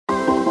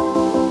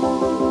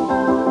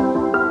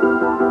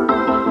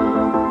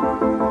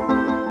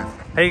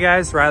Hey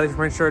guys, Riley from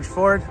Prince George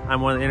Ford.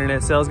 I'm one of the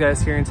internet sales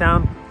guys here in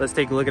town. Let's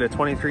take a look at a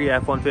 23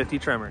 F-150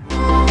 Tremor.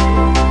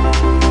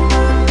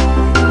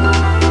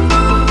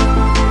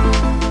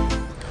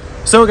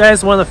 So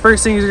guys, one of the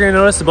first things you're gonna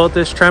notice about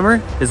this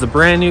Tremor is the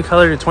brand new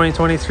color to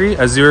 2023,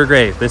 Azure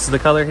Gray. This is the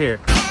color here.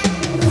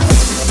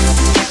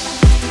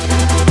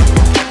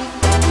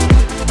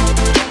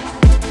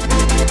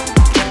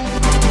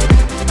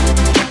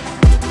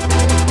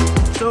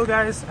 So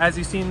guys, as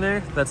you've seen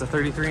there, that's a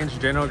 33-inch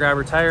general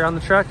grabber tire on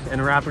the truck,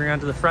 and wrapping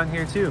around to the front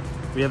here too.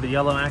 We have the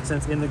yellow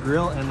accents in the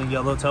grille and the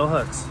yellow tow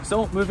hooks.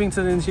 So moving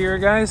to the interior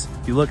guys,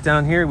 if you look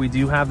down here, we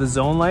do have the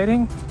zone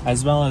lighting,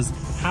 as well as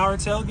power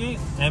tailgate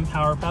and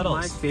power pedals.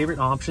 My favorite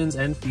options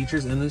and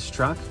features in this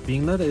truck,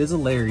 being that it is a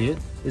Lariat,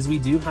 is we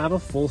do have a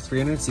full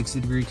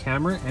 360-degree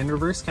camera and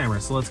reverse camera.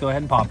 So let's go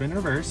ahead and pop in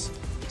reverse.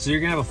 So you're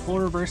gonna have a full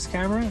reverse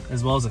camera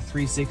as well as a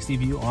 360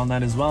 view on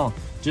that as well,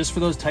 just for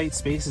those tight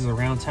spaces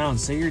around town.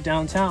 Say you're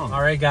downtown.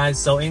 All right guys,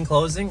 so in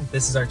closing,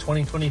 this is our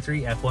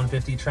 2023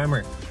 F-150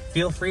 Tremor.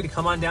 Feel free to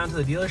come on down to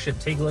the dealership,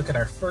 take a look at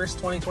our first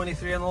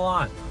 2023 on the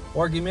lot,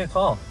 or give me a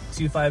call,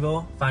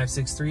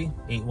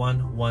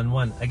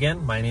 250-563-8111.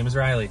 Again, my name is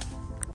Riley.